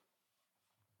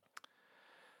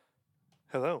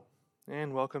Hello,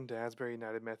 and welcome to Asbury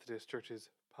United Methodist Church's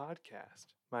podcast.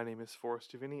 My name is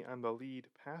Forrest Vinny. I'm the lead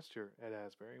pastor at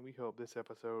Asbury, and we hope this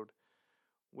episode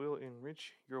will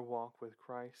enrich your walk with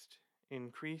Christ,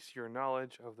 increase your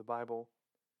knowledge of the Bible,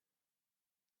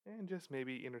 and just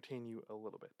maybe entertain you a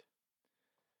little bit.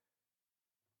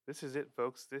 This is it,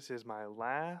 folks. This is my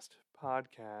last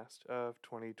podcast of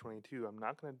 2022. I'm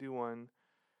not going to do one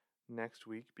next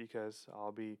week because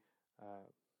I'll be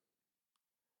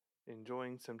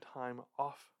enjoying some time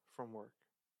off from work.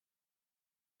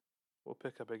 We'll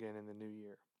pick up again in the new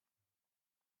year.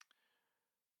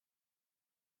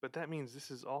 But that means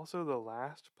this is also the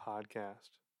last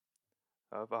podcast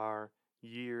of our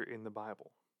year in the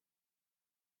Bible.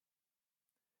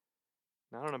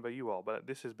 Now, I don't know about you all, but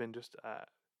this has been just,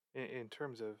 in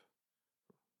terms of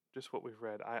just what we've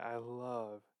read, I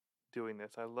love doing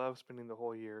this. I love spending the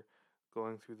whole year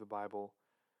going through the Bible.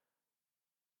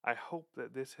 I hope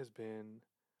that this has been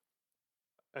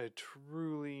a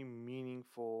truly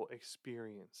meaningful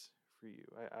experience for you.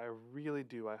 I really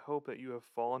do. I hope that you have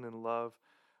fallen in love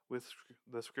with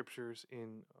the scriptures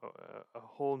in a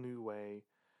whole new way.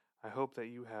 I hope that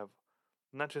you have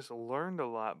not just learned a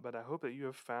lot, but I hope that you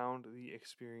have found the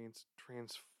experience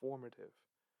transformative.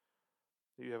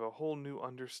 That you have a whole new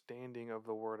understanding of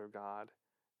the Word of God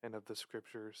and of the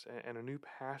Scriptures and a new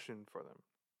passion for them.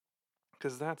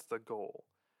 Because that's the goal.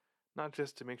 Not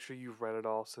just to make sure you've read it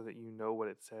all so that you know what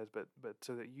it says, but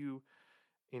so that you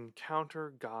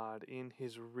encounter God in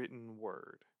His written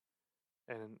Word.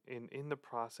 And in the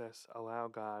process, allow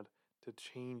God to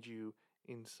change you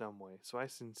in some way. So I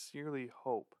sincerely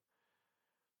hope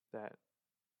that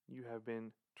you have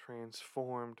been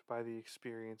transformed by the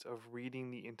experience of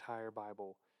reading the entire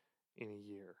Bible in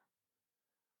a year.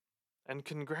 And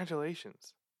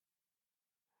congratulations!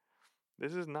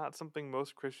 This is not something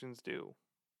most Christians do.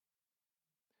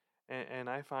 And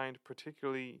I find,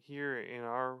 particularly here in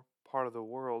our part of the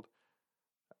world,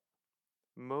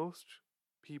 most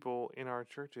people in our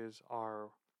churches are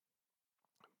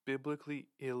biblically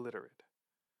illiterate.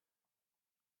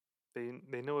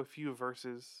 They know a few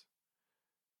verses.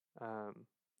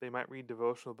 They might read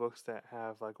devotional books that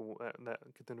have that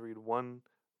get them to read one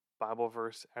Bible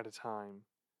verse at a time.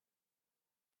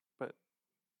 But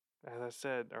as I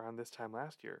said around this time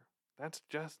last year, that's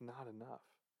just not enough.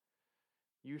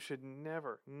 You should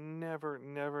never, never,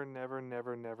 never, never,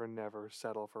 never, never, never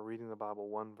settle for reading the Bible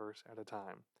one verse at a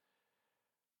time.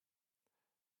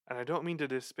 And I don't mean to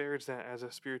disparage that as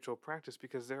a spiritual practice,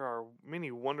 because there are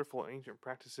many wonderful ancient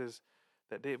practices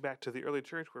that date back to the early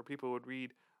church where people would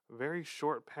read very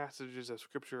short passages of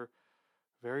Scripture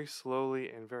very slowly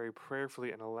and very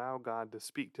prayerfully and allow God to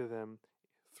speak to them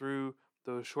through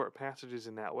those short passages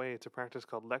in that way. It's a practice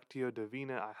called Lectio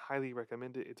Divina. I highly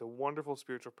recommend it. It's a wonderful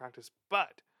spiritual practice,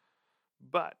 but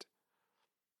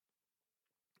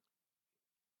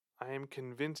I am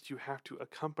convinced you have to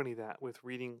accompany that with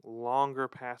reading longer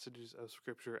passages of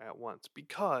Scripture at once,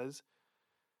 because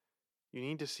you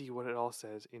need to see what it all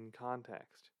says in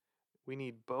context. We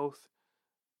need both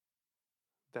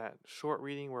that short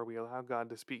reading where we allow God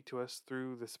to speak to us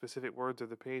through the specific words of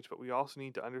the page, but we also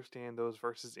need to understand those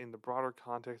verses in the broader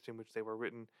context in which they were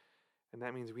written, and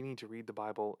that means we need to read the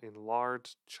Bible in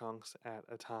large chunks at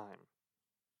a time.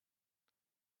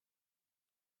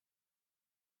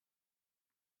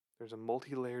 There's a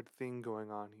multi-layered thing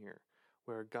going on here,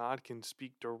 where God can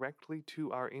speak directly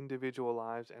to our individual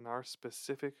lives and our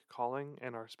specific calling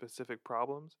and our specific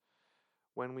problems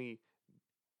when we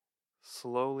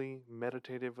slowly,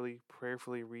 meditatively,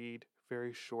 prayerfully read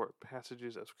very short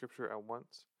passages of Scripture at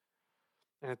once.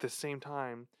 And at the same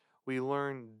time, we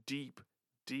learn deep,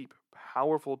 deep,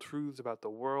 powerful truths about the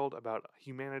world, about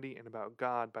humanity, and about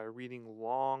God by reading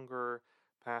longer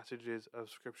passages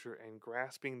of Scripture and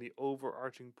grasping the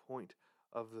overarching point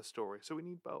of the story. So we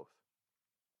need both.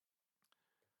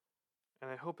 And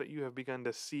I hope that you have begun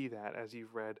to see that as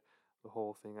you've read the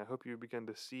whole thing. I hope you've begun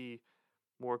to see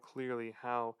more clearly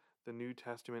how the New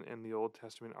Testament and the Old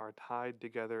Testament are tied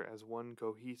together as one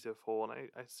cohesive whole. And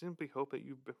I simply hope that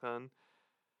you've begun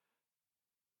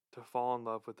to fall in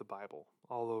love with the Bible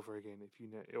all over again,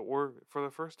 or for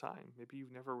the first time. Maybe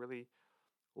you've never really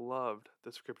loved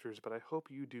the Scriptures, but I hope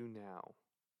you do now.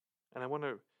 And I want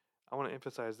to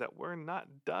emphasize that we're not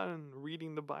done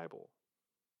reading the Bible.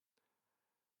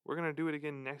 We're going to do it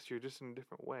again next year, just in a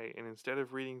different way. And instead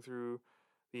of reading through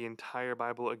the entire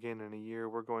Bible again in a year,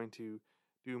 we're going to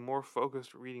do more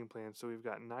focused reading plans. So we've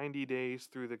got 90 days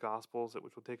through the Gospels,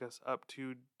 which will take us up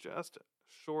to just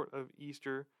short of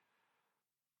Easter.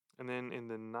 And then in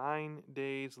the 9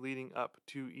 days leading up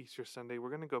to Easter Sunday, we're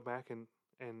going to go back and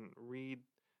read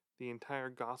the entire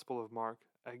Gospel of Mark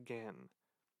again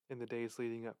in the days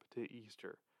leading up to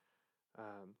Easter,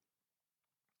 um,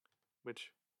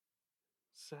 which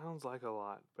sounds like a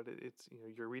lot, but it's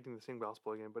you're reading the same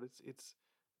Gospel again, but it's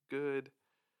good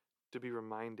to be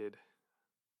reminded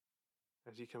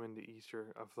as you come into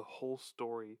Easter of the whole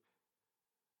story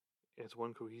as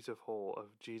one cohesive whole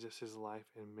of Jesus' life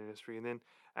and ministry. And then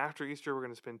after Easter, we're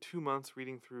going to spend 2 months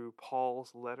reading through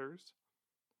Paul's letters.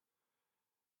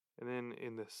 And then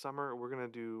in the summer, we're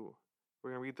going to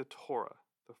read the Torah,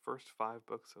 the first 5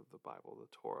 books of the Bible, the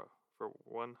Torah, for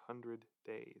 100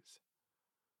 days.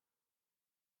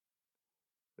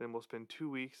 Then we'll spend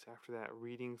 2 weeks after that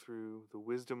reading through the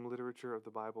wisdom literature of the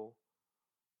Bible.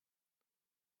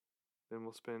 Then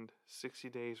we'll spend 60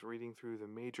 days reading through the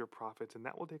major prophets, and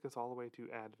that will take us all the way to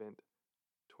Advent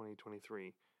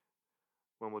 2023,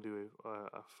 when we'll do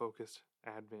a focused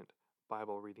Advent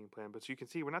Bible reading plan. But so you can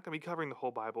see, we're not going to be covering the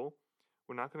whole Bible.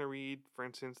 We're not going to read, for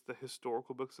instance, the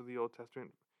historical books of the Old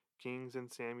Testament, Kings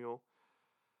and Samuel.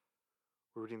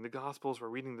 We're reading the Gospels. We're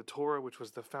reading the Torah, which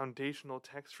was the foundational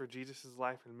text for Jesus'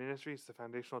 life and ministry. It's the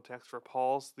foundational text for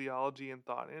Paul's theology and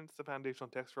thought, and it's the foundational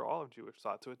text for all of Jewish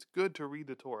thought. So it's good to read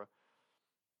the Torah.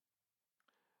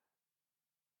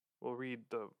 We'll read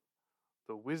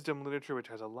the wisdom literature, which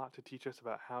has a lot to teach us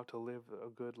about how to live a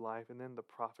good life, and then the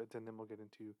prophets, and then we'll get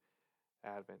into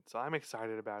Advent. So I'm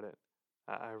excited about it.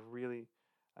 I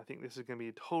think this is going to be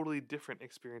a totally different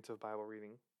experience of Bible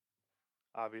reading,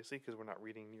 obviously, because we're not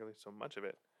reading nearly so much of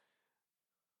it.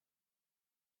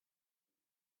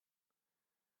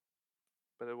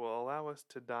 But it will allow us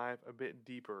to dive a bit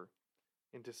deeper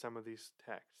into some of these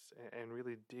texts and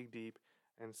really dig deep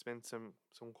and spend some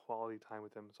quality time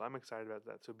with them. So I'm excited about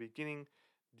that. So beginning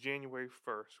January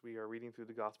 1st, we are reading through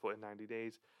the Gospel in 90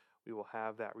 days. We will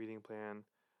have that reading plan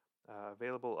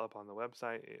available up on the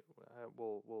website.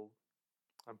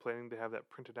 I'm planning to have that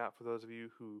printed out for those of you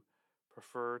who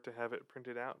prefer to have it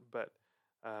printed out. But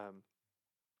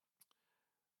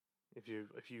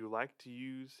if you like to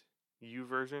use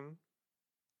YouVersion,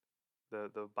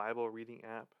 the Bible reading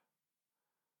app,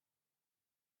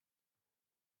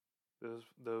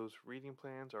 those reading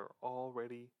plans are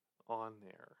already on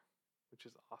there, which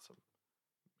is awesome.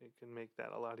 It can make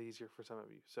that a lot easier for some of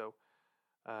you. So,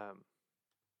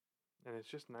 and it's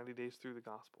just 90 days through the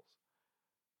Gospels.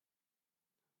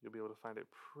 You'll be able to find it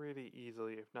pretty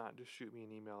easily. If not, just shoot me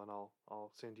an email and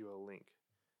I'll send you a link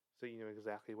so you know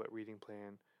exactly what reading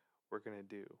plan we're going to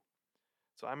do.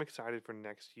 So I'm excited for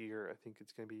next year. I think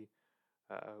it's going to be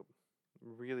a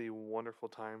really wonderful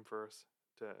time for us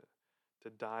to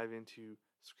dive into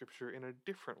Scripture in a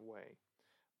different way.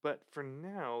 But for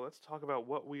now, let's talk about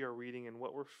what we are reading and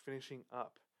what we're finishing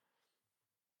up.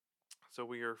 So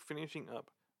we are finishing up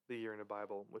the year in the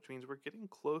Bible, which means we're getting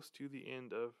close to the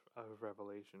end of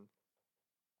Revelation.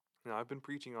 Now, I've been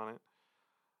preaching on it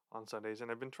on Sundays, and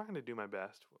I've been trying to do my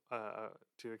best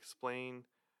to explain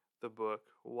the book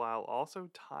while also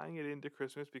tying it into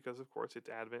Christmas, because of course it's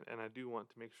Advent, and I do want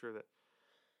to make sure that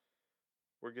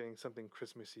we're getting something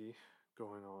Christmassy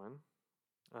going on.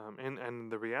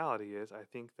 And the reality is, I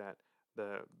think that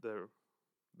the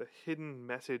hidden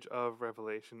message of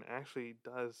Revelation actually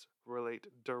does relate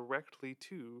directly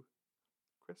to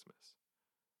Christmas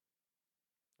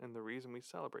and the reason we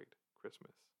celebrate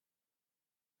Christmas.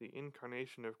 The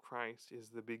incarnation of Christ is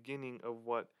the beginning of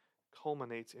what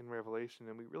culminates in Revelation,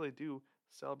 and we really do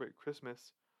celebrate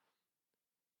Christmas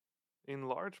in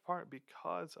large part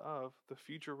because of the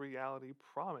future reality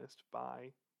promised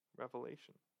by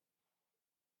Revelation.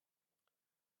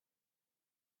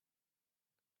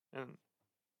 And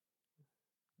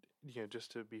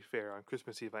just to be fair, on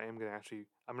Christmas Eve, I'm going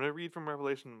to read from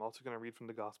Revelation. I'm also going to read from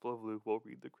the Gospel of Luke. We'll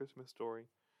read the Christmas story,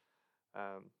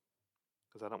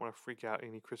 because I don't want to freak out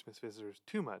any Christmas visitors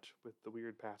too much with the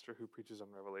weird pastor who preaches on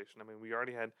Revelation. I mean, we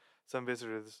already had some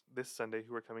visitors this Sunday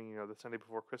who were coming, the Sunday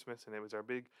before Christmas, and it was our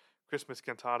big Christmas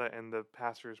cantata, and the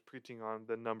pastor is preaching on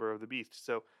the number of the beast.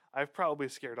 So I've probably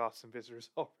scared off some visitors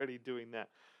already doing that.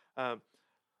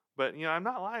 But, I'm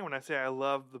not lying when I say I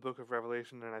love the book of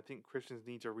Revelation, and I think Christians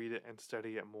need to read it and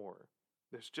study it more.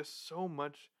 There's just so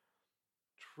much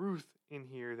truth in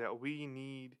here that we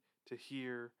need to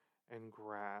hear and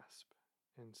grasp.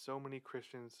 And so many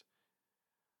Christians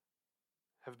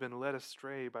have been led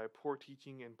astray by poor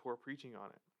teaching and poor preaching on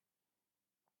it.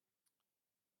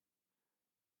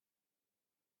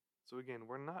 So again,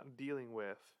 we're not dealing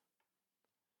with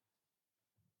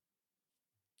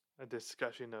a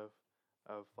discussion of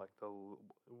like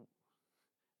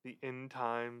the end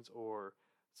times or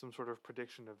some sort of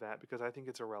prediction of that, because I think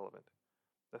it's irrelevant.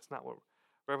 That's not what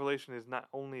Revelation is. Not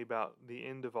only about the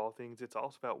end of all things, it's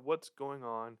also about what's going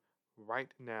on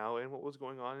right now and what was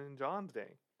going on in John's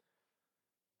day.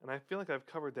 And I feel like I've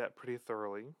covered that pretty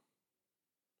thoroughly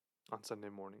on Sunday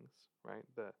mornings, right?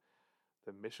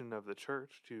 The mission of the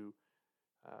church to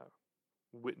uh,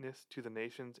 witness to the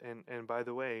nations. And by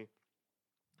the way,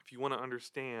 if you want to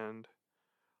understand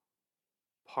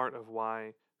part of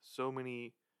why so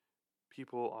many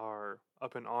people are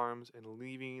up in arms and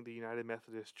leaving the United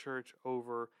Methodist Church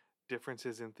over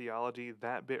differences in theology,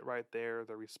 that bit right there,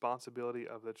 the responsibility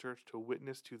of the church to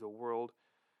witness to the world,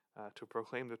 to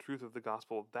proclaim the truth of the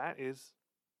gospel, that is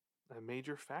a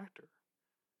major factor.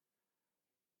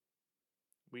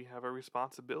 We have a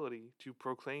responsibility to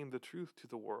proclaim the truth to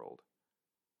the world.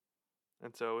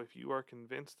 And so if you are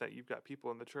convinced that you've got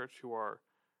people in the church who are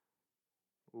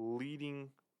leading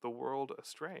the world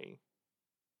astray,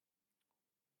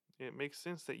 it makes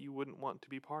sense that you wouldn't want to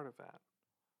be part of that.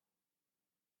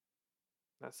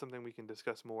 That's something we can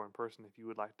discuss more in person if you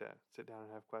would like to sit down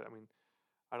and have quite. I mean,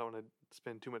 I don't want to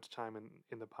spend too much time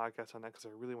in the podcast on that because I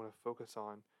really want to focus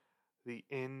on the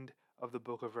end of the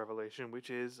book of Revelation, which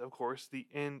is, of course, the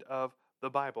end of the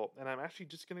Bible. And I'm actually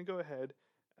just going to go ahead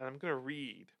and I'm going to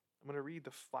read. I'm going to read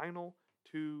the final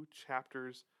 2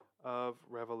 chapters of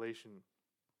Revelation,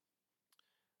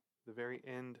 the very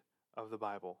end of the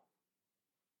Bible.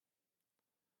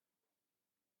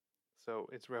 So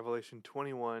it's Revelation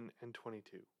 21 and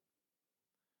 22.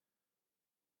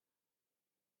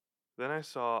 Then I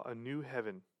saw a new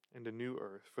heaven and a new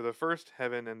earth, for the first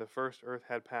heaven and the first earth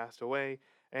had passed away,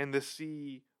 and the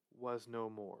sea was no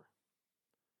more.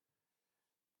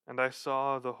 And I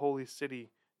saw the holy city,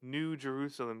 New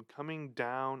Jerusalem, coming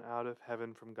down out of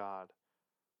heaven from God,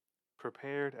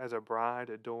 prepared as a bride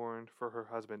adorned for her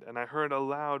husband. And I heard a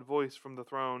loud voice from the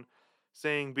throne,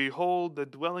 saying, Behold, the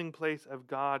dwelling place of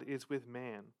God is with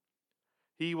man.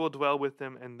 He will dwell with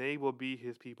them, and they will be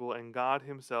his people, and God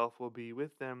himself will be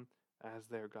with them as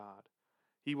their God.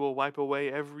 He will wipe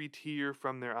away every tear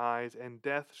from their eyes, and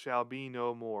death shall be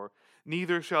no more.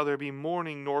 Neither shall there be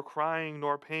mourning, nor crying,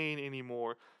 nor pain any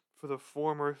more, for the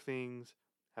former things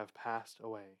have passed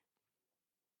away.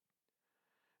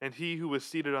 And he who was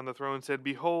seated on the throne said,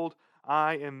 Behold,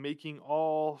 I am making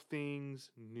all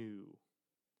things new.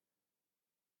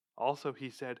 Also he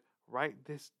said, Write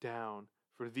this down,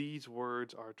 for these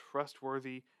words are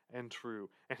trustworthy and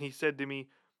true. And he said to me,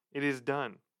 It is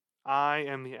done. I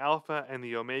am the Alpha and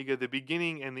the Omega, the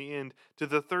beginning and the end. To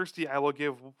the thirsty I will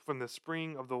give from the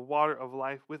spring of the water of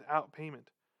life without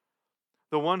payment.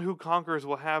 The one who conquers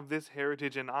will have this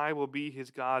heritage, and I will be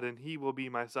his God, and he will be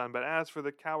my son. But as for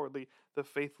the cowardly, the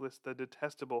faithless, the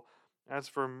detestable, as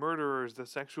for murderers, the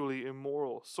sexually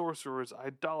immoral, sorcerers,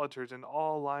 idolaters, and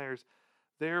all liars,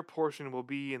 their portion will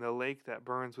be in the lake that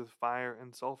burns with fire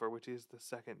and sulfur, which is the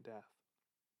second death.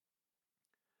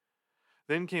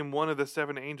 Then came one of the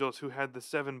 7 angels who had the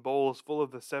 7 bowls full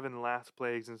of the 7 last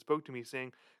plagues, and spoke to me,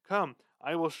 saying, Come,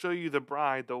 I will show you the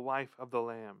bride, the wife of the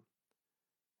Lamb.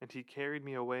 And he carried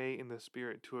me away in the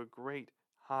Spirit to a great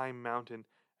high mountain,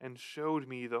 and showed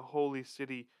me the holy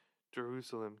city,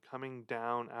 Jerusalem, coming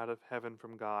down out of heaven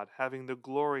from God, having the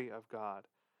glory of God.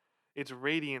 Its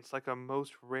radiance like a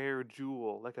most rare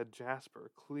jewel, like a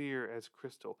jasper, clear as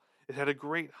crystal. It had a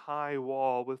great high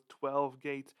wall with 12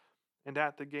 gates, and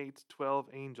at the gates 12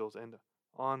 angels, and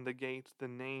on the gates the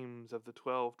names of the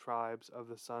 12 tribes of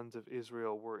the sons of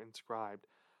Israel were inscribed.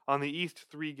 On the east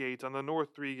 3 gates, on the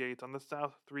north 3 gates, on the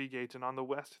south 3 gates, and on the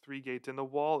west 3 gates, and the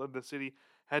wall of the city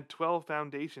had 12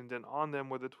 foundations, and on them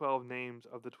were the 12 names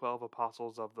of the 12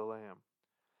 apostles of the Lamb.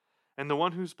 And the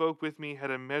one who spoke with me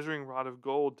had a measuring rod of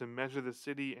gold to measure the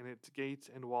city and its gates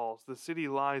and walls. The city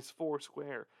lies 4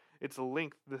 square, its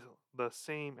length the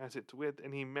same as its width,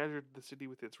 and he measured the city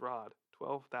with its rod,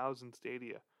 12,000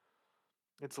 stadia.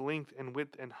 Its length and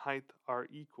width and height are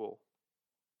equal.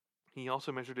 He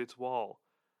also measured its wall,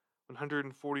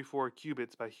 144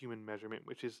 cubits by human measurement,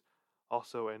 which is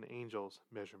also an angel's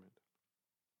measurement.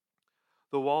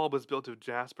 The wall was built of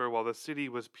jasper, while the city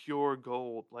was pure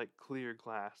gold, like clear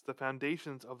glass. The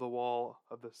foundations of the wall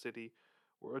of the city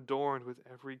were adorned with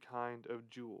every kind of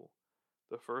jewel.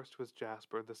 The first was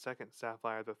jasper, the second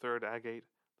sapphire, the third agate,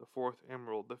 the fourth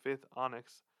emerald, the fifth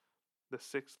onyx, the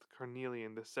sixth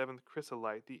carnelian, the seventh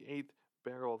chrysolite, the eighth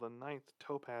beryl, the ninth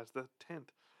topaz, the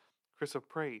 10th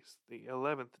chrysoprase, the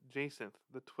 11th jacinth,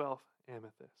 the 12th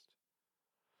amethyst.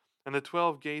 And the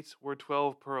 12 gates were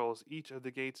 12 pearls, each of the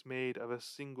gates made of a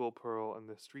single pearl, and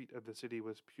the street of the city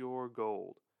was pure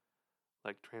gold,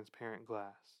 like transparent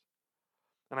glass.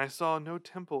 And I saw no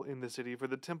temple in the city, for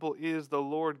the temple is the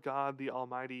Lord God the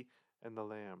Almighty and the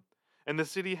Lamb. And the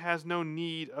city has no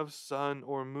need of sun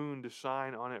or moon to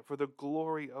shine on it, for the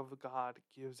glory of God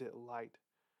gives it light,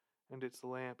 and its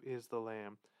lamp is the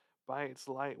Lamb. By its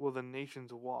light will the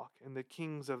nations walk, and the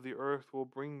kings of the earth will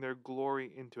bring their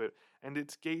glory into it, and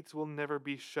its gates will never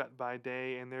be shut by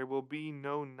day, and there will be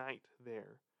no night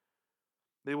there.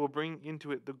 They will bring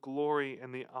into it the glory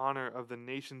and the honor of the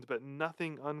nations, but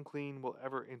nothing unclean will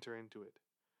ever enter into it,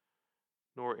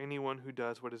 nor anyone who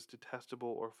does what is detestable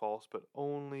or false, but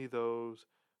only those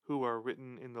who are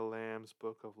written in the Lamb's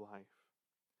book of life.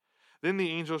 Then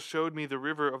the angel showed me the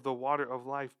river of the water of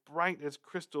life, bright as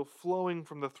crystal, flowing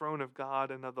from the throne of God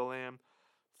and of the Lamb,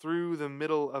 through the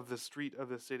middle of the street of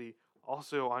the city.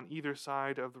 Also on either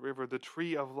side of the river, the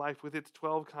tree of life with its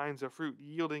 12 kinds of fruit,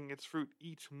 yielding its fruit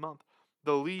each month.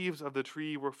 The leaves of the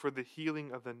tree were for the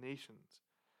healing of the nations.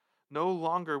 No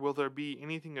longer will there be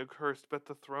anything accursed, but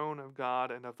the throne of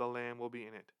God and of the Lamb will be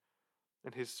in it,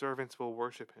 and his servants will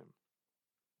worship him.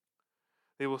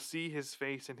 They will see his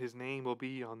face, and his name will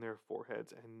be on their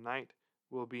foreheads, and night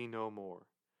will be no more.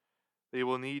 They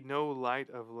will need no light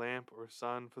of lamp or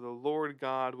sun, for the Lord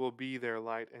God will be their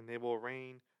light, and they will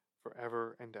reign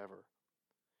forever and ever.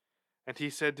 And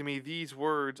he said to me, These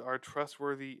words are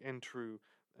trustworthy and true,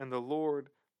 and the Lord,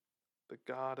 the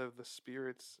God of the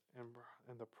spirits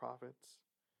and the prophets,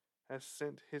 has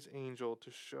sent his angel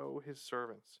to show his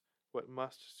servants what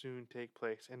must soon take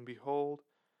place. And behold,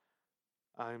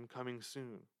 I am coming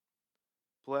soon.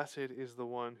 Blessed is the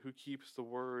one who keeps the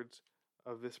words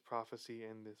of this prophecy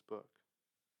in this book.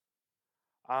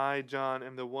 I, John,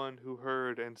 am the one who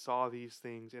heard and saw these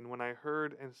things, and when I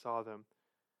heard and saw them,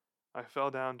 I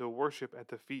fell down to worship at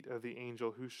the feet of the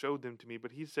angel who showed them to me.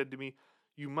 But he said to me,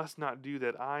 You must not do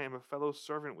that. I am a fellow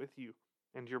servant with you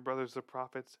and your brothers the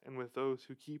prophets, and with those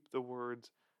who keep the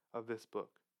words of this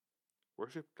book.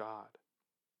 Worship God.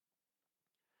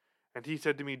 And he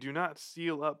said to me, Do not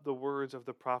seal up the words of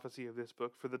the prophecy of this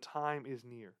book, for the time is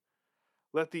near.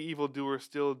 Let the evildoer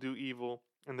still do evil,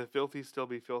 and the filthy still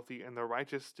be filthy, and the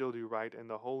righteous still do right, and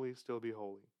the holy still be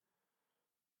holy.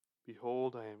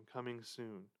 Behold, I am coming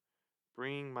soon,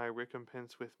 bringing my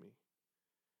recompense with me,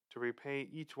 to repay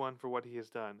each one for what he has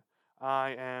done.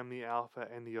 I am the Alpha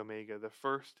and the Omega, the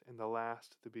first and the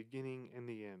last, the beginning and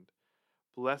the end.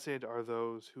 Blessed are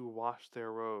those who wash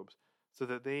their robes, so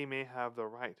that they may have the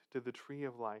right to the tree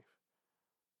of life,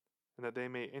 and that they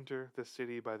may enter the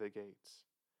city by the gates.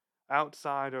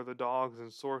 Outside are the dogs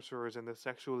and sorcerers and the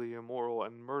sexually immoral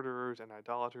and murderers and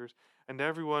idolaters and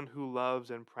everyone who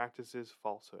loves and practices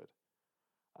falsehood.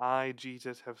 I,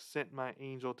 Jesus, have sent my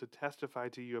angel to testify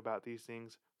to you about these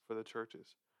things for the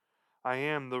churches. I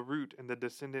am the root and the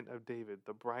descendant of David,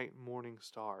 the bright morning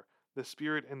star. The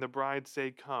Spirit and the bride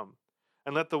say, Come.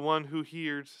 And let the one who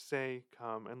hears say,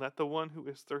 Come. And let the one who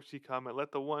is thirsty come. And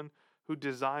let the one who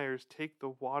desires take the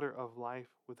water of life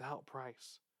without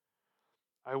price.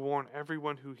 I warn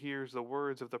everyone who hears the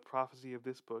words of the prophecy of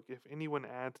this book. If anyone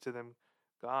adds to them,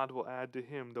 God will add to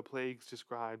him the plagues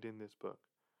described in this book.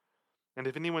 And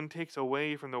if anyone takes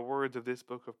away from the words of this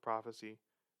book of prophecy,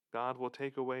 God will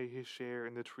take away his share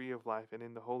in the tree of life and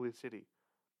in the holy city,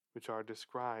 which are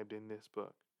described in this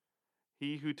book.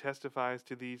 He who testifies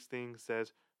to these things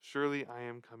says, Surely I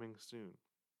am coming soon.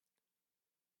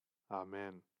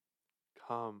 Amen.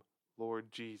 Come,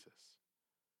 Lord Jesus.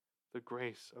 The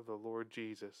grace of the Lord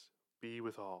Jesus be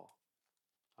with all.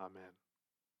 Amen.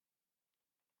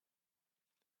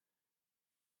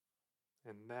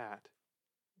 And that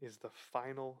is the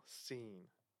final scene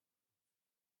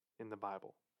in the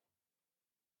Bible.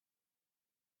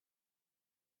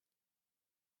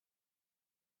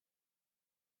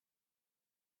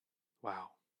 Wow.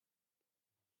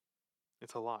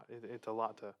 It's a lot. It's a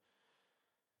lot to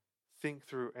think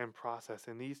through and process.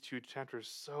 In these two chapters,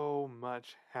 so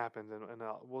much happens, and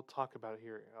we'll talk about it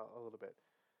here a little bit.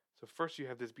 So first you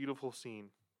have this beautiful scene,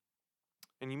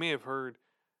 and you may have heard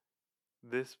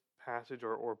this passage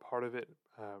or part of it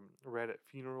read at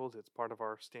funerals. It's part of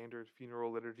our standard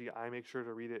funeral liturgy. I make sure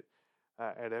to read it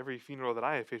at every funeral that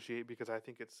I officiate because I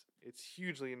think it's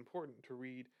hugely important to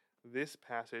read this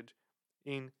passage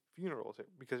in funerals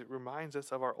because it reminds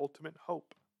us of our ultimate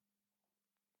hope.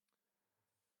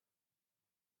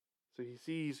 So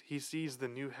he sees the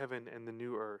new heaven and the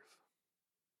new earth.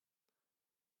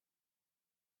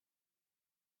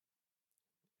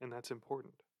 And that's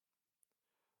important.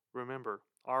 Remember,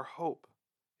 our hope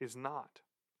is not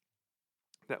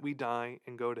that we die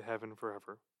and go to heaven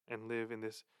forever and live in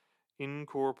this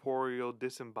incorporeal,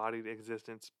 disembodied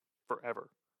existence forever.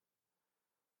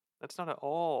 That's not at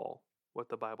all what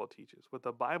the Bible teaches. What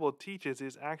the Bible teaches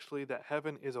is actually that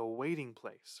heaven is a waiting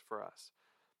place for us.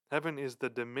 Heaven is the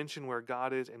dimension where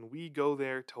God is, and we go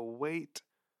there to wait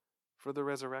for the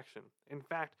resurrection. In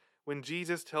fact, when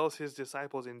Jesus tells his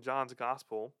disciples in John's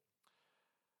Gospel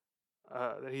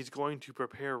that he's going to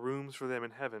prepare rooms for them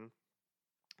in heaven.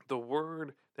 The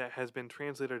word that has been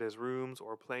translated as rooms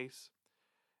or place,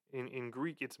 in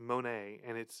Greek it's mone,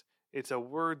 and it's a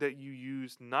word that you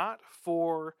use not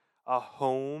for a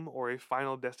home or a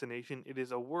final destination. It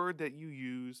is a word that you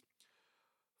use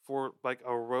for like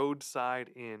a roadside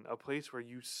inn, a place where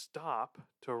you stop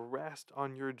to rest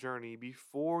on your journey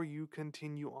before you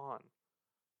continue on.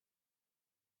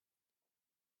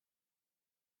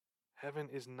 Heaven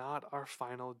is not our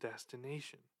final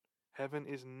destination. Heaven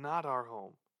is not our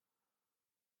home.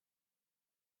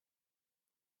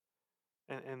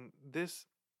 And this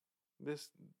this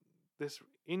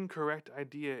incorrect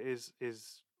idea is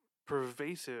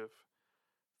pervasive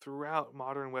throughout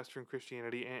modern Western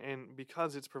Christianity, and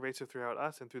because it's pervasive throughout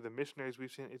us and through the missionaries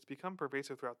we've seen, it's become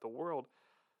pervasive throughout the world,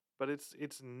 but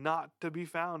it's not to be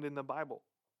found in the Bible.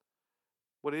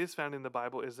 What is found in the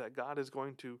Bible is that God is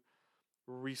going to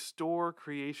restore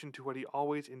creation to what he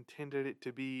always intended it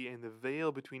to be, and the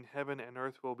veil between heaven and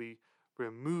earth will be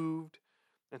removed.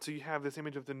 And so you have this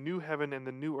image of the new heaven and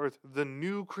the new earth, the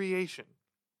new creation,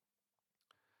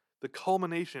 the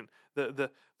culmination, the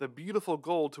beautiful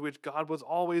goal to which God was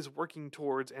always working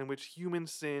towards, and which human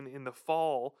sin in the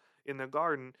fall in the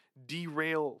garden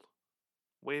derailed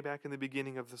way back in the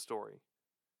beginning of the story.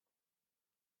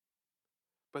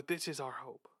 But this is our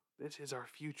hope. This is our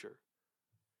future.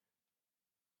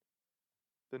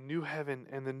 The new heaven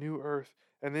and the new earth,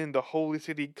 and then the holy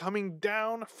city coming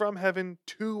down from heaven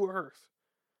to earth,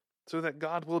 so that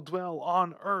God will dwell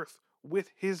on earth with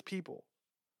his people.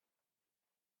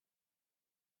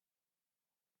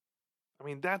 I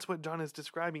mean, that's what John is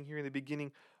describing here in the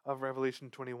beginning of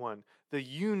Revelation 21. The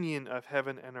union of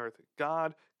heaven and earth.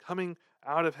 God coming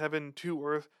out of heaven to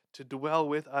earth to dwell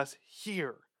with us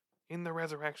here in the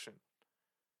resurrection.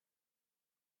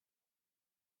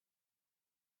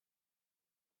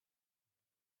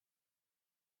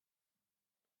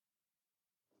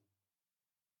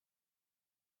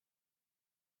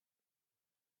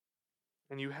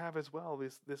 And you have as well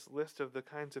this list of the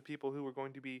kinds of people who are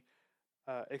going to be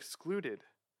excluded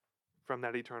from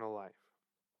that eternal life.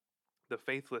 The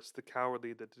faithless, the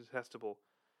cowardly, the detestable,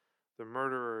 the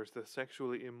murderers, the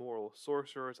sexually immoral,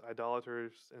 sorcerers,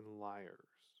 idolaters, and liars.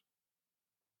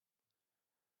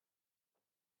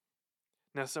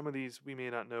 Now, some of these we may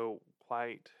not know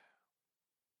quite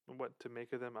what to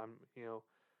make of them. How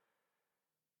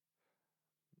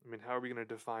are we going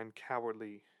to define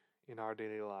cowardly in our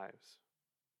daily lives?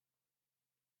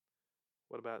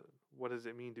 What does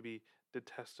it mean to be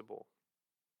detestable?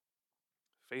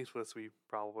 Faithless, we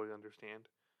probably understand.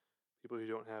 People who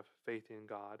don't have faith in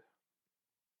God.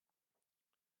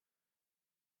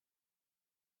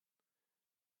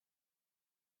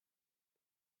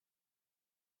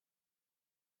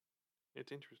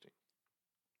 It's interesting.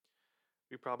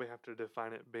 We probably have to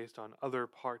define it based on other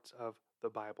parts of the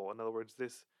Bible. In other words,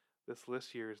 this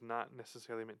list here is not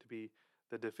necessarily meant to be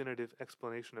the definitive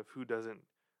explanation of who doesn't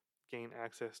gain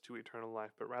access to eternal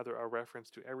life, but rather a reference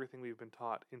to everything we've been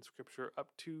taught in Scripture up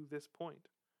to this point.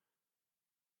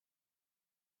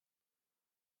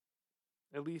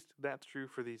 At least that's true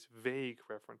for these vague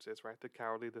references, right? The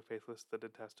cowardly, the faithless, the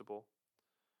detestable.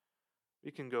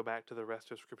 We can go back to the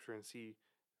rest of Scripture and see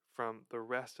from the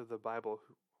rest of the Bible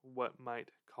what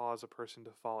might cause a person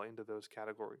to fall into those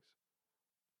categories.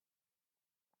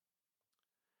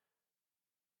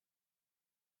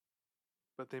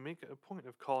 But they make a point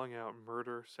of calling out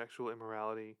murder, sexual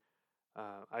immorality,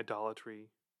 idolatry,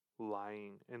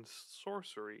 lying, and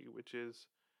sorcery, which is,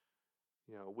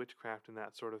 witchcraft and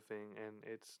that sort of thing. And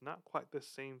it's not quite the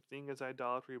same thing as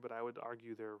idolatry, but I would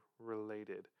argue they're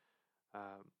related.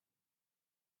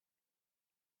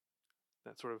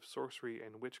 That sort of sorcery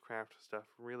and witchcraft stuff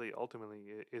really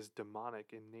ultimately is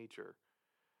demonic in nature.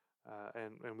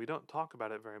 And we don't talk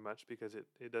about it very much because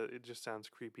it just sounds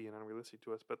creepy and unrealistic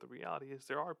to us. But the reality is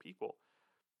there are people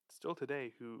still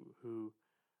today who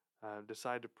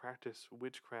decide to practice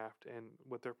witchcraft, and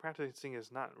what they're practicing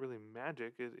is not really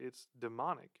magic; it's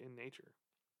demonic in nature,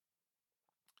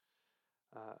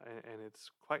 and it's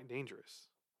quite dangerous.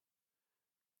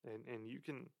 And you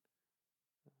can.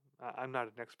 I'm not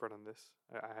an expert on this.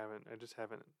 I just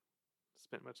haven't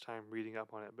spent much time reading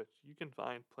up on it. But you can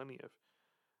find plenty of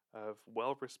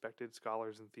well-respected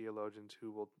scholars and theologians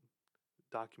who will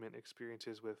document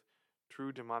experiences with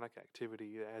true demonic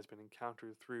activity that has been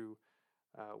encountered through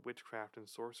witchcraft and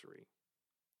sorcery.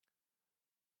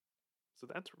 So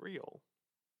that's real.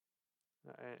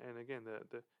 And again,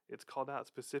 it's called out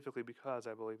specifically because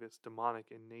I believe it's demonic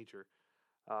in nature.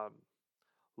 Um,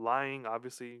 Lying,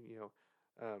 obviously,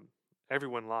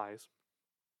 everyone lies.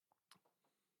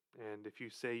 And if you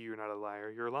say you're not a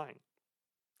liar, you're lying.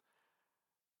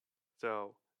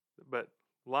 So, but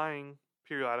lying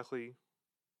periodically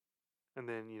and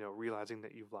then, realizing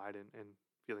that you've lied and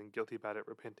feeling guilty about it,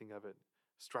 repenting of it,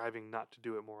 striving not to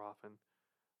do it more often,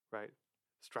 right?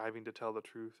 Striving to tell the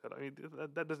truth. I mean,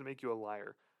 that doesn't make you a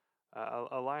liar.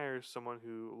 A liar is someone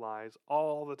who lies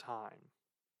all the time,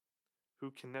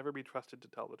 who can never be trusted to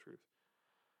tell the truth.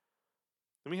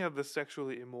 Then we have the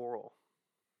sexually immoral.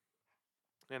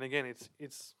 And again,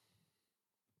 it's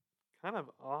kind of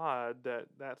odd that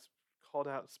that's called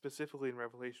out specifically in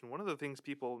Revelation. One of the things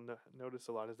people notice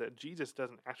a lot is that Jesus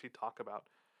doesn't actually talk about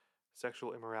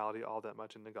sexual immorality all that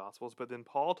much in the Gospels, but then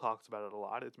Paul talks about it a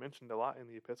lot. It's mentioned a lot in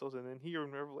the epistles, and then here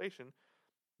in Revelation,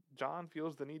 John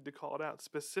feels the need to call it out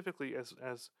specifically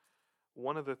as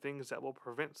one of the things that will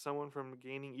prevent someone from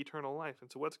gaining eternal life.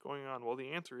 And so what's going on? Well,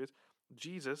 the answer is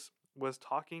Jesus was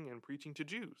talking and preaching to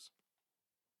Jews.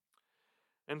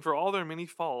 And for all their many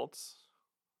faults,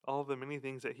 all of the many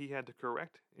things that he had to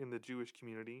correct in the Jewish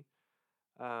community,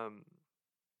 um,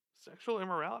 sexual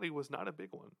immorality was not a big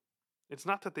one. It's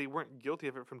not that they weren't guilty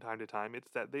of it from time to time, it's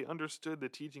that they understood the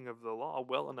teaching of the law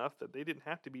well enough that they didn't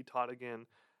have to be taught again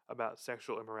about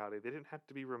sexual immorality. They didn't have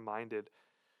to be reminded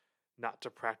not to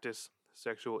practice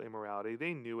sexual immorality.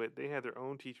 They knew it. They had their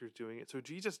own teachers doing it. So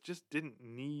Jesus just didn't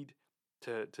need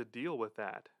to deal with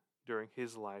that during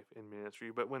his life in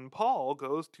ministry. But when Paul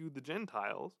goes to the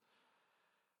Gentiles,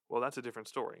 well, that's a different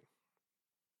story.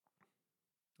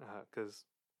 Because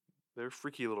they're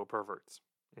freaky little perverts.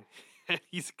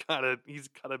 he's gotta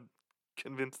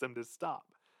convince them to stop.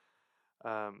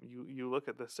 You look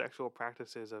at the sexual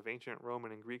practices of ancient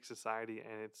Roman and Greek society,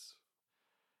 and it's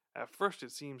at first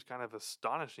it seems kind of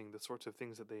astonishing the sorts of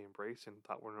things that they embrace and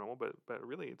thought were normal, but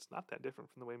really it's not that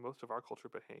different from the way most of our culture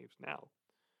behaves now.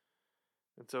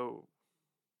 And so,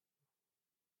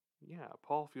 yeah,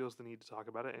 Paul feels the need to talk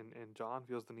about it, and John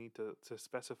feels the need to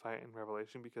specify it in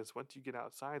Revelation, because once you get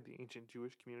outside the ancient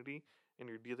Jewish community and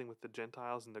you're dealing with the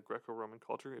Gentiles and the Greco-Roman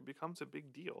culture, it becomes a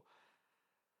big deal.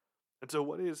 And so,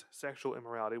 what is sexual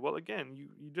immorality? Well, again,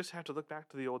 you just have to look back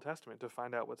to the Old Testament to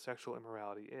find out what sexual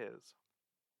immorality is.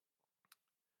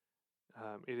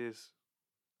 It is,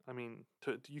 I mean,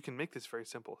 you can make this very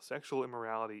simple. Sexual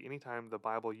immorality, anytime the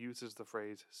Bible uses the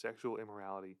phrase sexual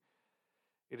immorality,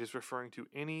 it is referring to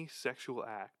any sexual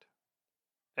act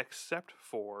except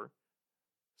for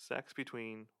sex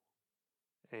between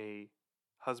a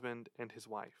husband and his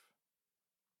wife.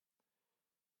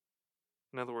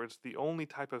 In other words, the only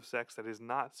type of sex that is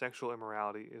not sexual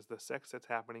immorality is the sex that's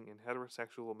happening in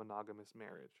heterosexual monogamous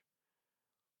marriage.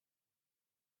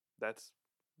 That's,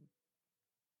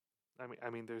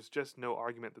 I mean, there's just no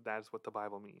argument that that is what the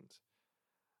Bible means.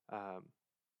 Um,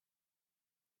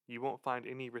 you won't find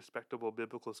any respectable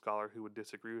biblical scholar who would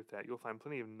disagree with that. You'll find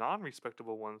plenty of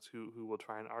non-respectable ones who will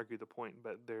try and argue the point,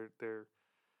 but they're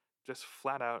just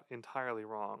flat out entirely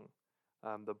wrong.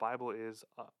 The Bible is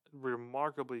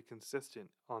remarkably consistent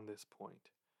on this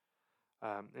point.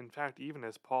 In fact, even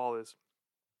as Paul is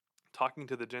talking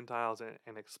to the Gentiles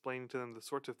and explaining to them the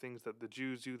sorts of things that the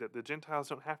Jews do that the Gentiles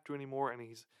don't have to anymore, and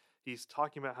he's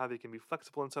talking about how they can be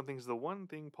flexible in some things, the one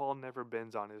thing Paul never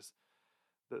bends on is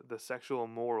the sexual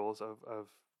morals of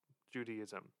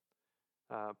Judaism.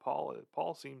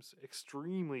 Paul seems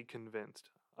extremely convinced,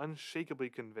 unshakably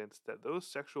convinced that those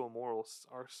sexual morals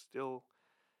are still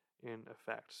in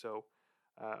effect.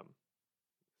 Um,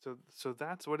 so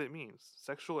that's what it means.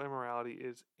 Sexual immorality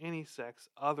is any sex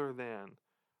other than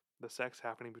the sex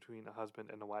happening between a husband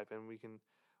and a wife. And we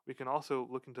can also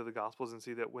look into the Gospels and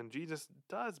see that when Jesus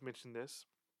does mention this,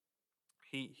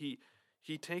 he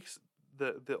takes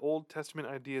the Old Testament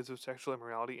ideas of sexual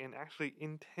immorality and actually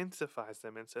intensifies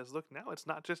them and says, look, now it's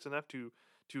not just enough to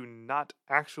not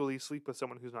actually sleep with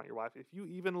someone who's not your wife. If you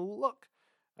even look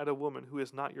at a woman who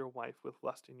is not your wife with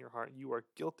lust in your heart, you are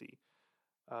guilty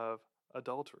of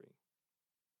adultery.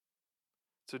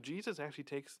 So Jesus actually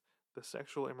takes the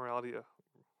sexual immorality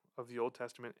of the Old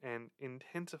Testament and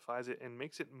intensifies it and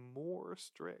makes it more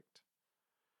strict.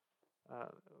 Uh,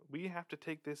 we have to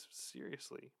take this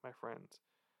seriously, my friends.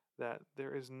 That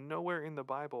there is nowhere in the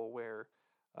Bible where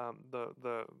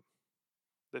the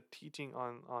teaching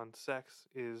on sex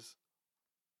is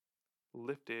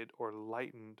lifted or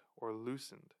lightened or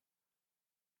loosened.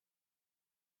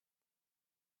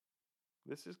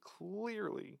 This is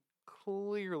clearly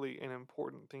an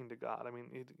important thing to God. I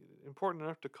mean, important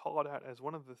enough to call it out as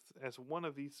one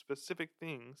of these specific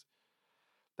things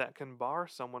that can bar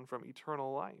someone from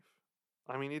eternal life.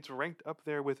 I mean, it's ranked up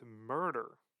there with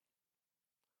murder.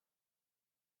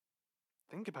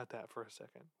 Think about that for a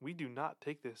second. We do not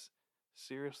take this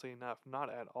seriously enough. Not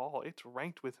at all. It's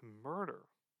ranked with murder.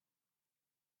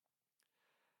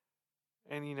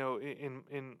 And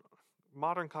in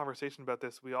modern conversation about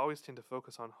this, we always tend to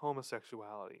focus on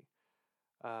homosexuality.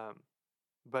 Um,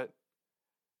 but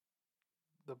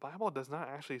the Bible does not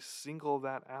actually single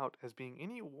that out as being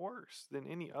any worse than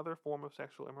any other form of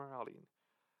sexual immorality.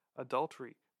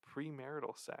 Adultery,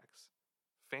 premarital sex,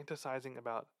 fantasizing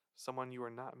about someone you are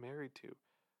not married to.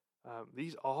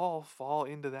 These all fall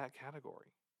into that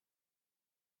category.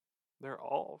 They're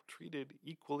all treated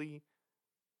equally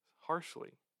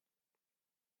harshly.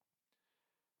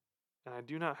 And I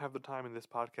do not have the time in this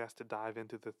podcast to dive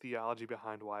into the theology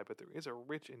behind why, but there is a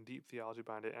rich and deep theology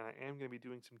behind it, and I am going to be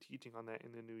doing some teaching on that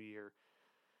in the new year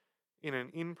in an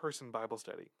in-person Bible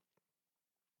study.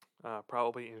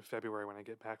 Probably in February when I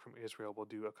get back from Israel, we'll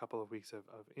do a couple of weeks of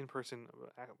in-person,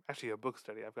 actually a book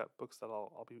study. I've got books that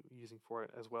I'll be using for it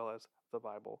as well as the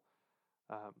Bible,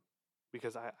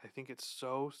 because I think it's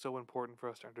so important for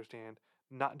us to understand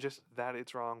not just that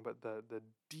it's wrong, but the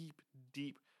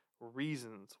deep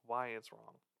reasons why it's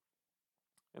wrong.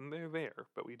 And they're there,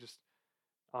 but we just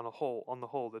on the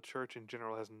whole, the church in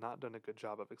general has not done a good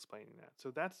job of explaining that.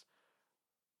 So that's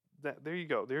that. There you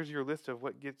go. There's your list of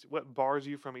what bars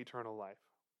you from eternal life,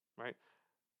 right?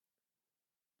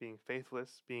 Being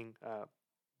faithless, being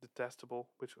detestable.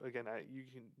 Which again, you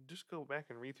can just go back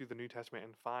and read through the New Testament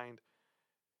and find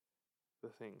the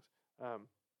things.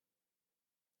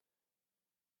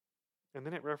 And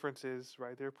then it references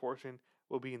right their portion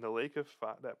will be in the lake of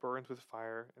that burns with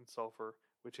fire and sulfur,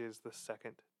 which is the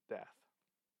second death.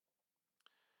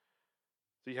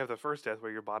 So you have the first death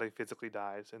where your body physically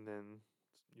dies, and then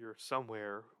you're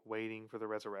somewhere waiting for the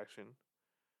resurrection.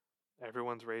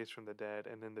 Everyone's raised from the dead,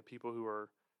 and then the people who are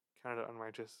counted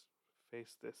unrighteous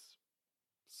face this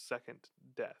second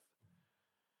death.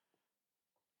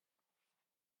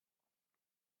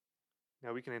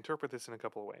 Now we can interpret this in a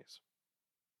couple of ways.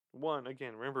 One,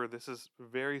 again, remember this is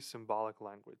very symbolic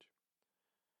language.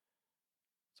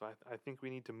 So I think we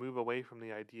need to move away from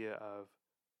the idea of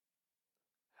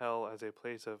hell as a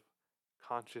place of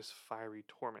conscious fiery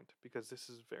torment, because this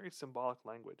is very symbolic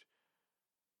language.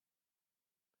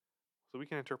 So we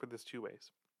can interpret this two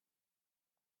ways.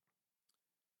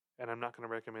 And I'm not going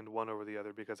to recommend one over the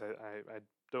other because I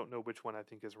don't know which one I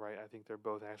think is right. I think they're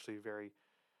both actually very,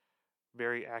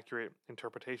 very accurate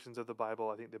interpretations of the Bible.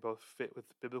 I think they both fit with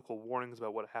biblical warnings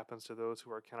about what happens to those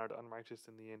who are counted unrighteous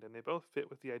in the end. And they both fit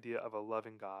with the idea of a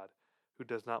loving God who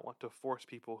does not want to force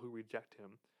people who reject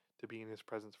him to be in his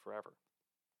presence forever.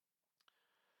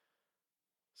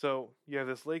 So you have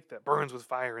this lake that burns with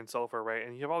fire and sulfur, right?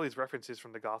 And you have all these references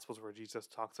from the Gospels where Jesus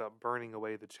talks about burning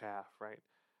away the chaff, right?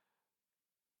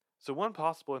 So one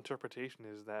possible interpretation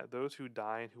is that those who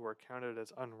die and who are counted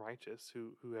as unrighteous,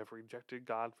 who have rejected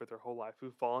God for their whole life, who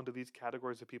fall into these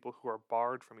categories of people who are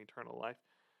barred from eternal life,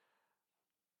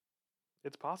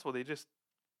 it's possible they just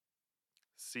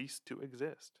cease to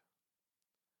exist.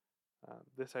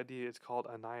 This idea is called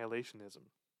annihilationism.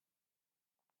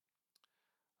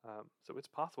 So it's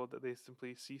possible that they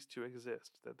simply cease to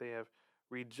exist, that they have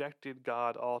rejected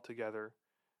God altogether,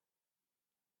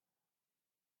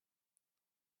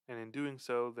 and in doing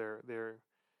so, they're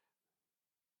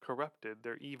corrupted,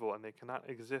 they're evil, and they cannot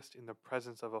exist in the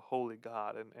presence of a holy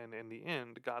God. And in the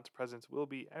end, God's presence will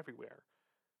be everywhere.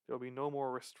 There will be no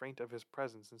more restraint of his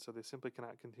presence, and so they simply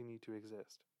cannot continue to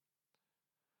exist.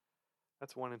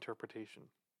 That's one interpretation.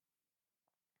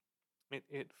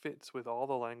 It fits with all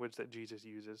the language that Jesus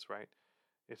uses, right?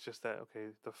 It's just that,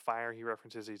 okay, the fire he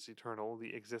references is eternal.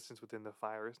 The existence within the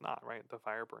fire is not, right? The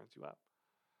fire burns you up.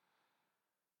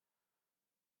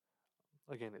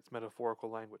 Again, it's metaphorical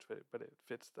language, but it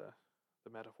fits the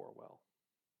metaphor well.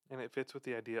 And it fits with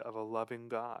the idea of a loving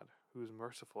God who's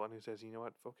merciful and who says, you know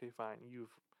what, okay, fine,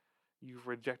 you've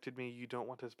rejected me, you don't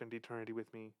want to spend eternity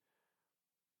with me.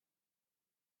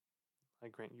 I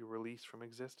grant you release from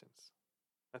existence.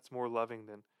 That's more loving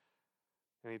than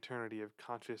an eternity of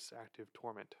conscious, active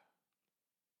torment.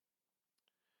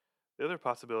 The other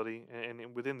possibility,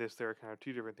 and within this there are kind of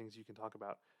two different things you can talk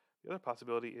about. The other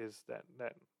possibility is that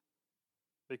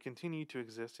they continue to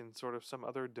exist in sort of some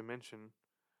other dimension,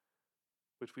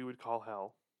 which we would call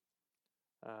hell,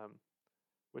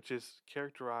 which is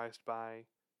characterized by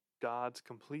God's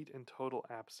complete and total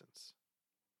absence.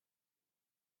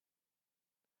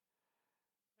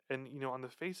 And, on the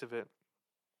face of it,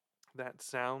 that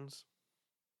sounds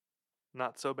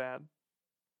not so bad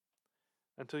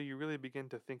until you really begin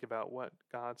to think about what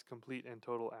God's complete and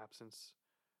total absence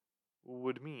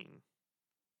would mean.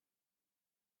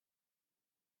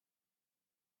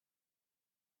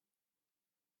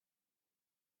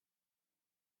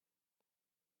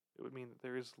 it would mean that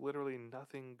there is literally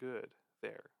nothing good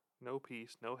there. No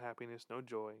peace, no happiness, no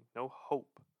joy, no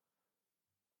hope.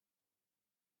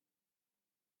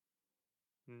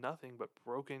 Nothing but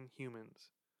broken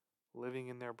humans living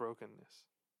in their brokenness.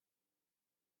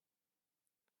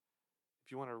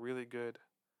 If you want a really good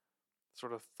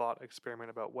sort of thought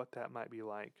experiment about what that might be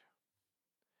like,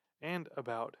 and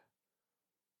about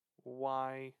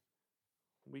why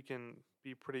we can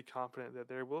be pretty confident that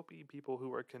there will be people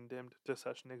who are condemned to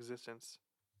such an existence.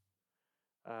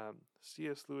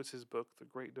 C.S. Lewis's book, The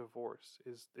Great Divorce,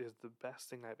 is the best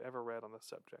thing I've ever read on the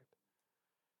subject.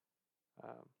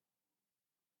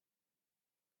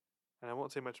 And I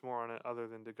won't say much more on it other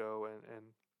than to go and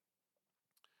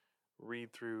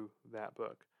read through that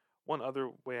book. One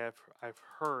other way I've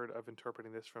heard of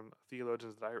interpreting this from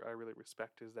theologians that I really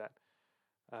respect is that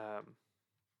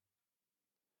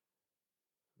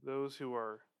those who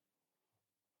are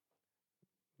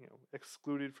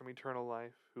excluded from eternal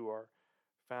life, who are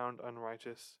found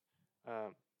unrighteous,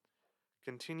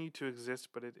 continue to exist,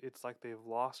 but it's like they've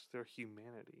lost their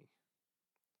humanity.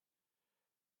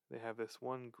 They have this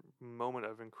one moment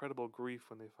of incredible grief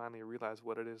when they finally realize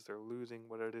what it is they're losing,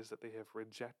 what it is that they have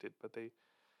rejected, but they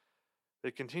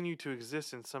continue to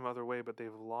exist in some other way, but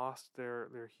they've lost their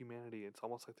humanity. It's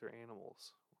almost like they're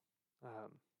animals.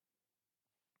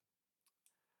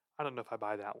 I don't know if I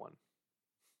buy that one.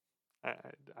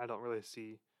 I don't really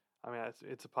see. I mean,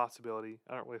 it's a possibility.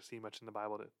 I don't really see much in the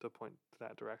Bible to point to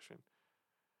that direction.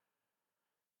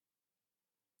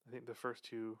 I think the first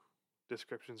two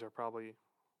descriptions are probably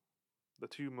the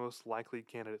two most likely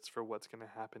candidates for what's going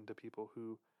to happen to people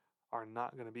who are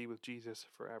not going to be with Jesus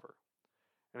forever.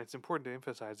 And it's important to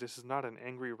emphasize this is not an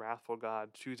angry, wrathful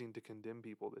God choosing to condemn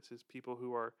people. This is people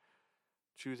who are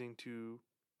choosing to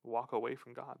walk away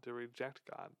from God, to reject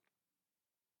God.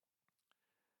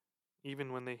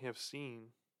 Even when they have seen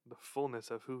the fullness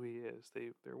of who He is,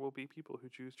 there will be people who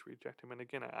choose to reject Him. And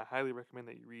again, I highly recommend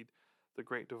that you read The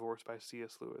Great Divorce by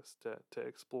C.S. Lewis to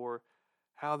explore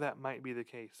how that might be the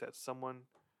case, that someone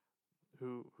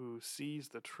who sees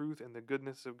the truth and the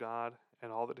goodness of God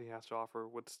and all that He has to offer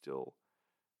would still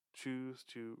choose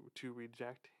to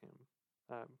reject Him.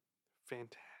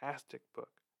 Fantastic book.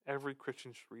 Every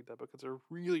Christian should read that book. It's a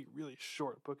really, really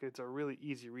short book. It's a really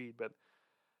easy read, but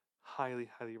highly,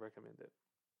 highly recommend it.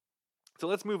 So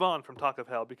let's move on from talk of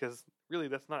hell, because really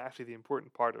that's not actually the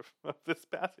important part of this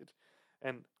passage.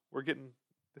 And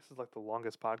this is like the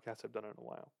longest podcast I've done in a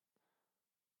while.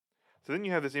 So then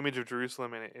you have this image of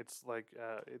Jerusalem, and it's like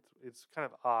it's kind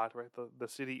of odd, right? The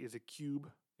city is a cube.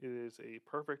 It is a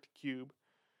perfect cube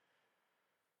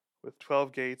with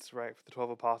 12 gates, right, for the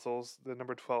 12 apostles. The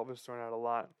number 12 is thrown out a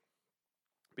lot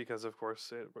because, of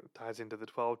course, it ties into the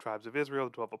 12 tribes of Israel,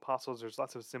 the 12 apostles. There's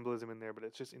lots of symbolism in there, but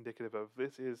it's just indicative of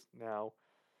this is now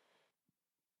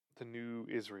the new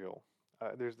Israel.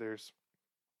 There's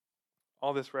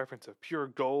all this reference of pure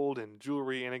gold and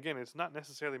jewelry, and again, it's not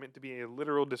necessarily meant to be a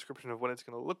literal description of what it's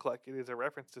going to look like. It is a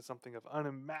reference to something of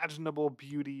unimaginable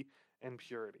beauty and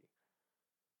purity.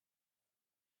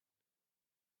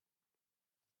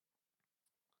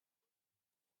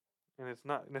 And it's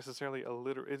not necessarily a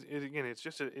literal. Again, it's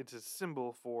just it's a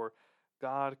symbol for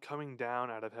God coming down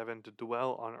out of heaven to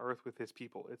dwell on earth with His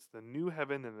people. It's the new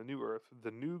heaven and the new earth, the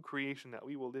new creation that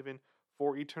we will live in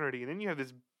for eternity. And then you have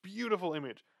this beautiful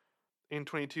image in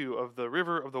 22 of the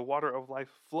river of the water of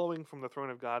life flowing from the throne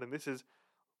of God. And this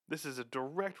is a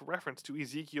direct reference to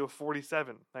Ezekiel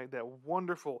 47, right? That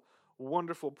wonderful,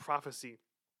 wonderful prophecy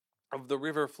of the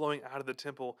river flowing out of the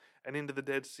temple and into the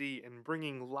Dead Sea and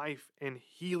bringing life and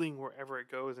healing wherever it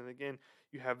goes. And again,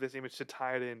 you have this image to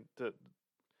tie it in.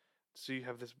 So you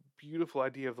have this beautiful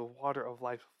idea of the water of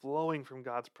life flowing from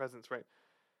God's presence, right?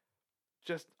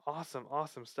 Just awesome,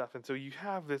 awesome stuff. And so you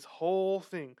have this whole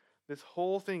thing. This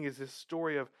whole thing is this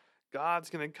story of God's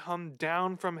going to come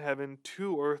down from heaven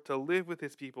to earth to live with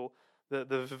His people.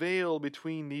 The veil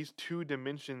between these two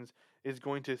dimensions is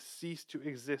going to cease to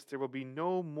exist. There will be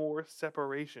no more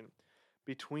separation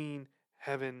between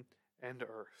heaven and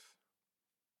earth.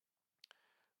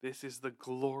 This is the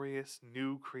glorious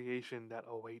new creation that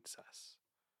awaits us.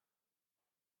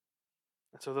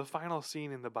 And so the final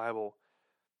scene in the Bible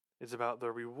is about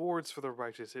the rewards for the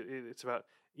righteous. It's about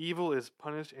evil is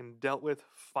punished and dealt with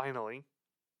finally.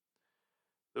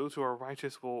 Those who are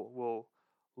righteous will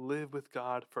live with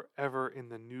God forever in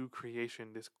the new creation,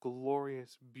 this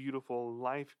glorious, beautiful,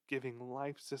 life-giving,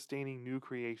 life-sustaining new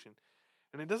creation.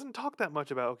 And it doesn't talk that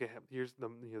much about, okay, here's the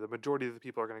majority of the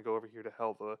people are going to go over here to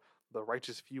hell, the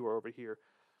righteous few are over here.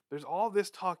 There's all this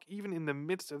talk, even in the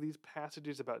midst of these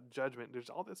passages about judgment, there's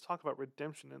all this talk about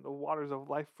redemption and the waters of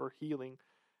life for healing.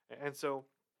 And so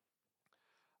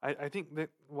I think that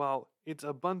while it's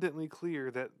abundantly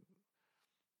clear that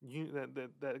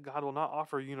that God will not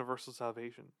offer universal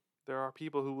salvation, there are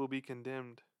people who will be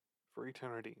condemned for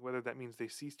eternity, whether that means they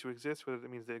cease to exist, whether that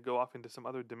means they go off into some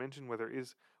other dimension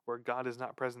where God is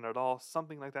not present at all.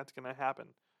 Something like that's going to happen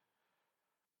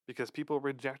because people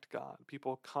reject God.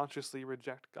 People consciously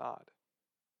reject God.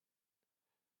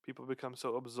 People become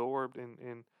so absorbed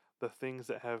in the things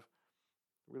that have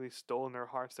really stolen their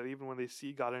hearts that even when they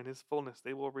see God in his fullness,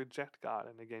 they will reject God.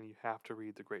 And again, you have to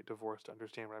read The Great Divorce to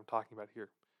understand what I'm talking about here.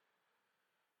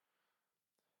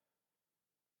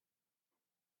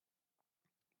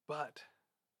 But,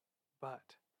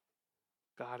 but,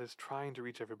 God is trying to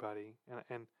reach everybody.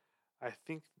 And I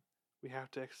think we have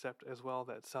to accept as well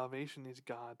that salvation is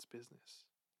God's business.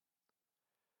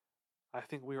 I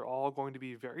think we are all going to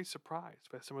be very surprised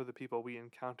by some of the people we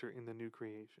encounter in the new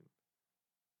creation.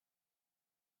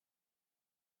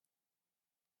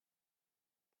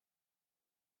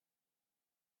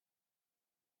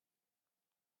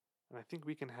 And I think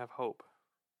we can have hope.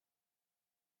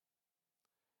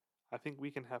 I think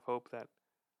we can have hope that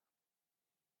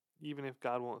even if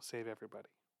God won't save everybody,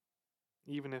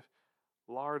 even if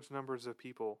large numbers of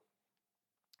people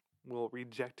will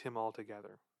reject him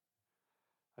altogether,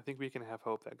 I think we can have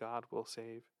hope that God will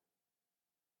save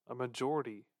a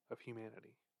majority of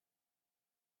humanity.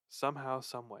 Somehow,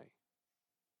 some way.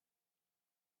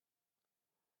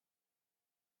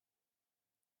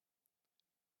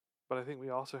 But I think we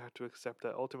also have to accept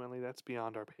that ultimately that's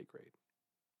beyond our pay grade.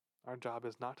 Our job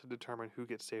is not to determine who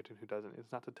gets saved and who doesn't.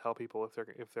 It's not to tell people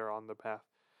if they're on the path.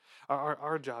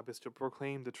 Our job is to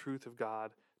proclaim the truth of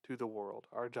God to the world.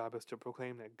 Our job is to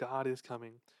proclaim that God is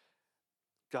coming.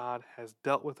 God has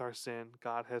dealt with our sin.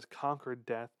 God has conquered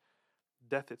death.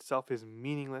 Death itself is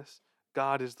meaningless.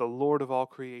 God is the Lord of all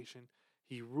creation.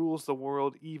 He rules the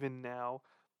world even now.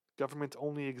 Governments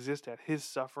only exist at his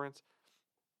sufferance.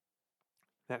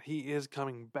 That he is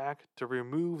coming back to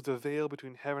remove the veil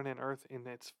between heaven and earth in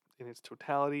its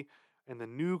totality, and the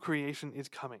new creation is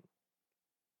coming.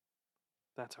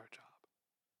 That's our job.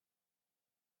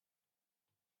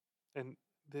 And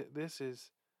this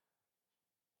is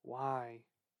why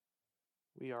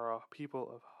we are a people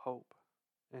of hope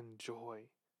and joy,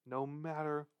 no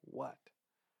matter what.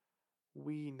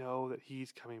 We know that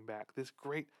he's coming back. This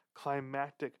great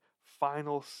climactic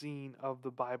final scene of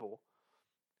the Bible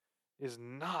is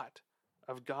not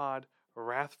of God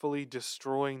wrathfully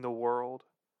destroying the world.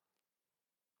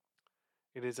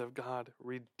 It is of God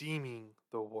redeeming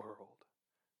the world.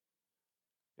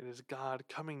 It is God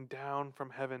coming down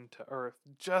from heaven to earth,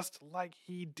 just like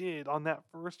he did on that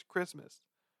first Christmas.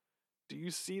 Do you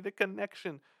see the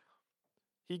connection?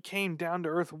 He came down to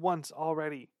earth once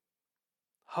already,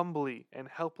 humbly and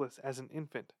helpless as an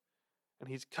infant. And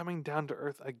he's coming down to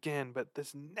earth again, but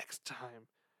this next time,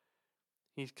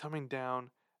 he's coming down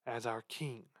as our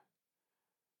king.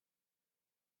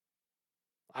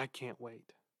 I can't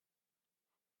wait.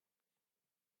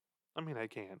 I mean, I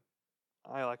can.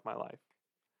 I like my life.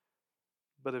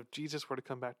 But if Jesus were to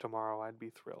come back tomorrow, I'd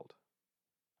be thrilled.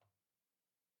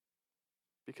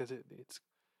 Because it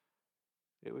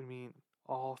would mean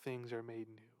all things are made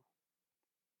new.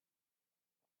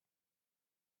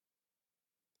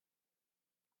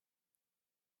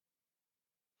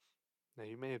 Now,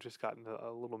 you may have just gotten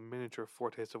a little miniature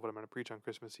foretaste of what I'm going to preach on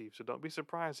Christmas Eve, so don't be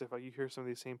surprised if you hear some of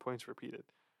these same points repeated.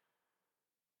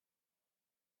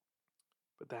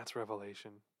 But that's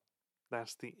Revelation.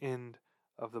 That's the end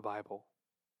of the Bible.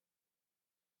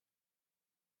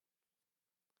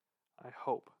 I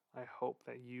hope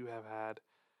that you have had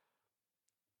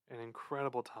an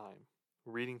incredible time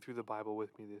reading through the Bible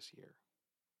with me this year.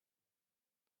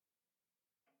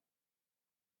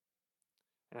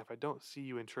 And if I don't see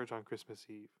you in church on Christmas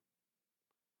Eve,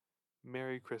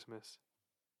 Merry Christmas,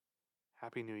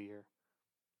 Happy New Year.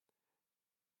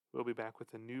 We'll be back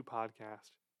with a new podcast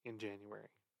in January.